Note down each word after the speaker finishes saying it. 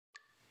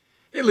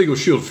Hey, Legal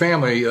Shield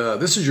family,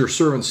 this is your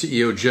servant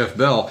CEO, Jeff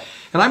Bell,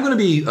 and I'm going to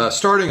be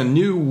starting a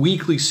new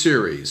weekly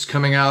series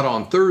coming out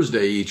on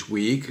Thursday each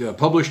week,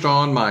 published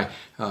on my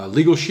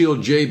Legal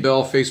Shield J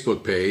Bell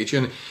Facebook page,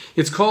 and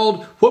it's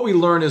called What We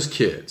Learn as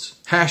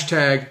Kids,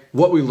 hashtag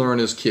What We Learn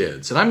as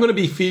Kids. And I'm going to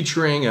be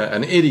featuring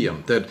an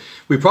idiom that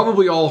we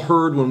probably all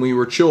heard when we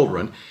were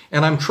children,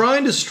 and I'm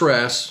trying to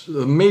stress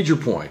a major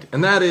point,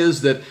 and that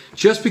is that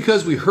just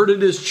because we heard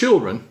it as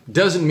children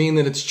doesn't mean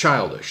that it's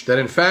childish, that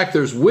in fact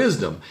there's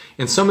wisdom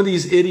in some of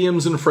these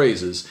idioms and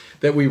phrases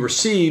that we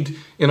received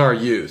in our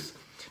youth.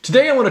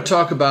 Today I want to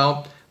talk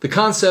about the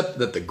concept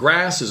that the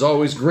grass is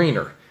always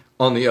greener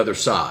on the other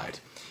side.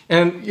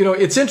 And, you know,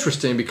 it's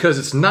interesting because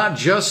it's not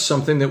just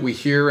something that we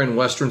hear in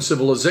Western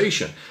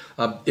civilization.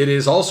 It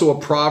is also a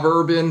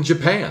proverb in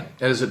Japan.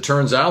 As it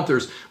turns out,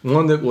 there's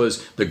one that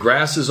was, the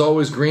grass is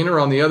always greener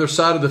on the other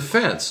side of the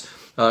fence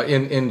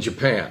in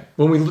Japan.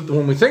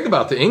 When we think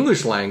about the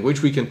English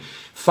language, we can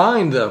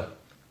find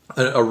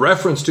a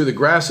reference to the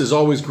grass is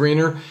always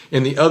greener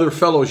in the other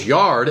fellow's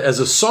yard as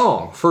a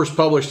song, first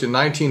published in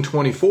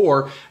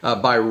 1924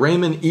 by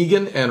Raymond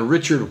Egan and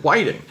Richard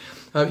Whiting.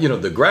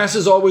 The grass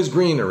is always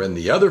greener in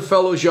the other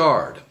fellow's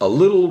yard. A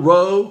little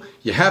row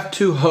you have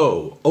to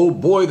hoe. Oh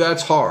boy,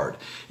 that's hard.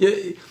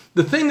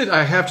 The thing that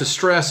I have to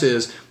stress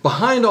is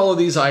behind all of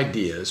these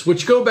ideas,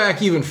 which go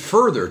back even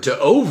further to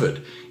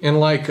Ovid in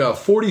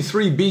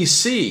 43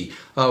 BC,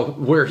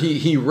 where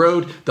he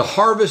wrote, "The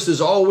harvest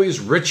is always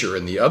richer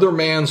in the other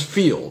man's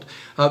field."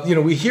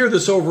 We hear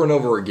this over and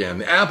over again.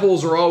 The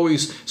apples are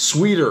always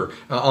sweeter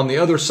on the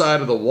other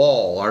side of the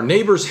wall. Our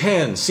neighbor's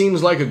hen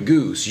seems like a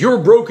goose. Your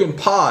broken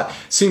pot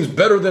seems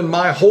better than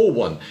my whole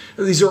one.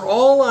 These are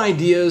all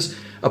ideas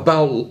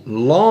about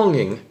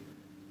longing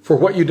for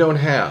what you don't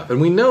have.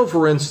 And we know,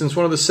 for instance,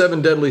 one of the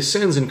 7 deadly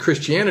sins in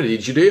Christianity,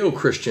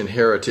 Judeo-Christian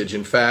heritage,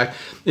 in fact,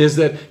 is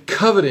that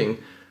coveting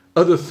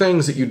other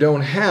things that you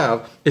don't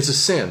have is a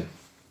sin.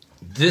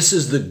 This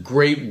is the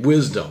great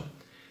wisdom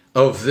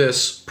of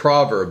this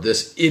proverb,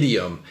 this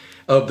idiom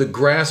of the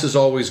grass is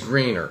always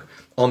greener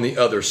on the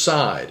other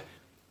side.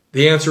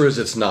 The answer is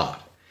it's not.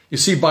 You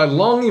see, by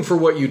longing for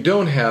what you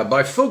don't have,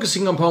 by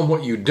focusing upon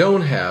what you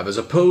don't have, as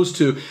opposed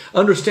to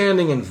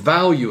understanding and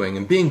valuing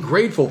and being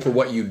grateful for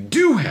what you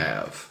do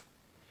have,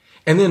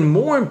 and then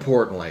more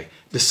importantly,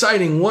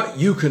 deciding what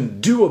you can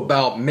do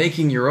about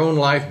making your own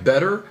life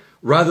better,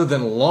 rather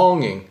than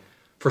longing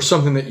for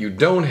something that you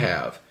don't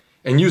have,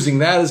 and using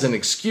that as an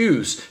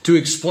excuse to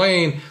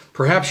explain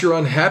perhaps your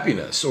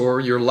unhappiness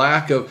or your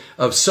lack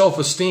of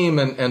self-esteem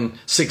and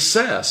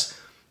success.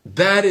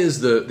 That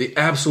is the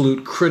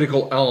absolute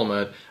critical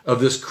element of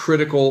this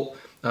critical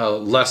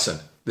lesson,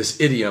 this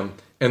idiom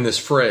and this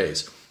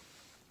phrase.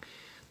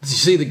 You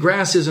see, the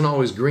grass isn't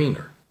always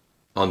greener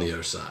on the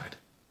other side.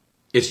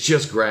 It's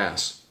just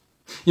grass.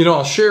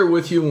 I'll share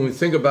with you when we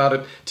think about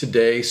it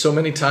today, so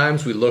many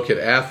times we look at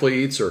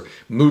athletes or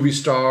movie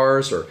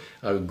stars or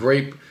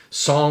great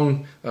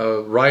song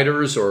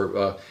writers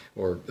or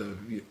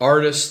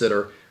artists that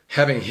are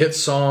having hit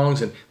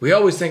songs, and we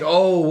always think,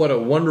 oh, what a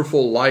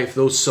wonderful life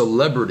those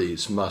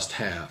celebrities must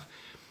have.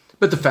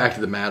 But the fact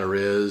of the matter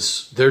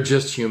is, they're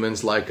just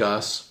humans like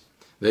us.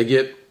 They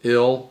get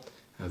ill.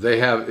 They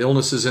have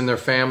illnesses in their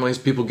families.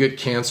 People get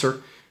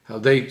cancer.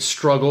 They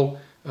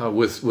struggle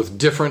with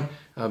different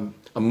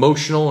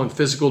emotional and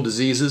physical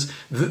diseases.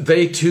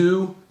 They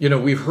too,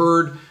 we've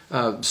heard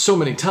so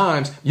many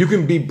times, you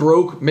can be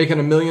broke making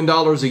 $1 million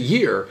a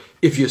year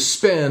if you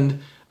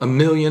spend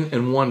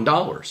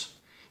 $1,001,001.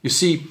 You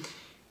see,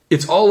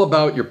 it's all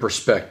about your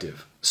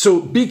perspective.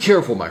 So be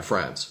careful, my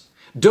friends.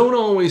 Don't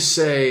always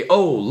say,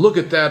 oh, look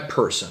at that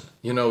person.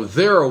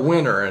 They're a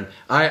winner and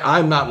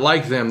I'm not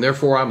like them,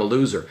 therefore I'm a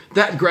loser.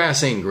 That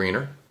grass ain't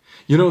greener.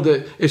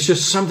 That it's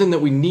just something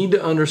that we need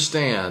to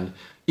understand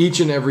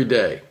each and every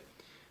day.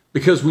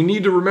 Because we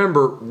need to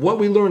remember what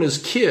we learn as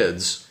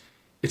kids,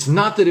 it's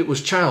not that it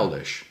was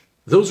childish.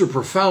 Those are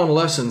profound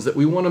lessons that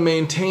we want to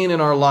maintain in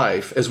our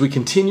life as we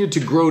continue to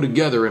grow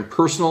together in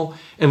personal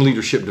and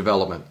leadership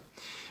development.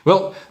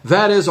 Well,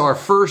 that is our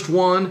first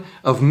one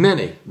of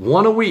many,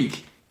 one a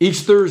week,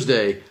 each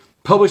Thursday,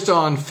 published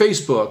on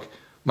Facebook.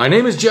 My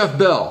name is Jeff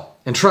Bell,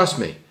 and trust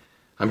me,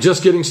 I'm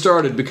just getting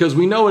started because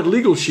we know at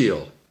Legal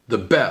Shield, the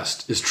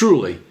best is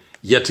truly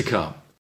yet to come.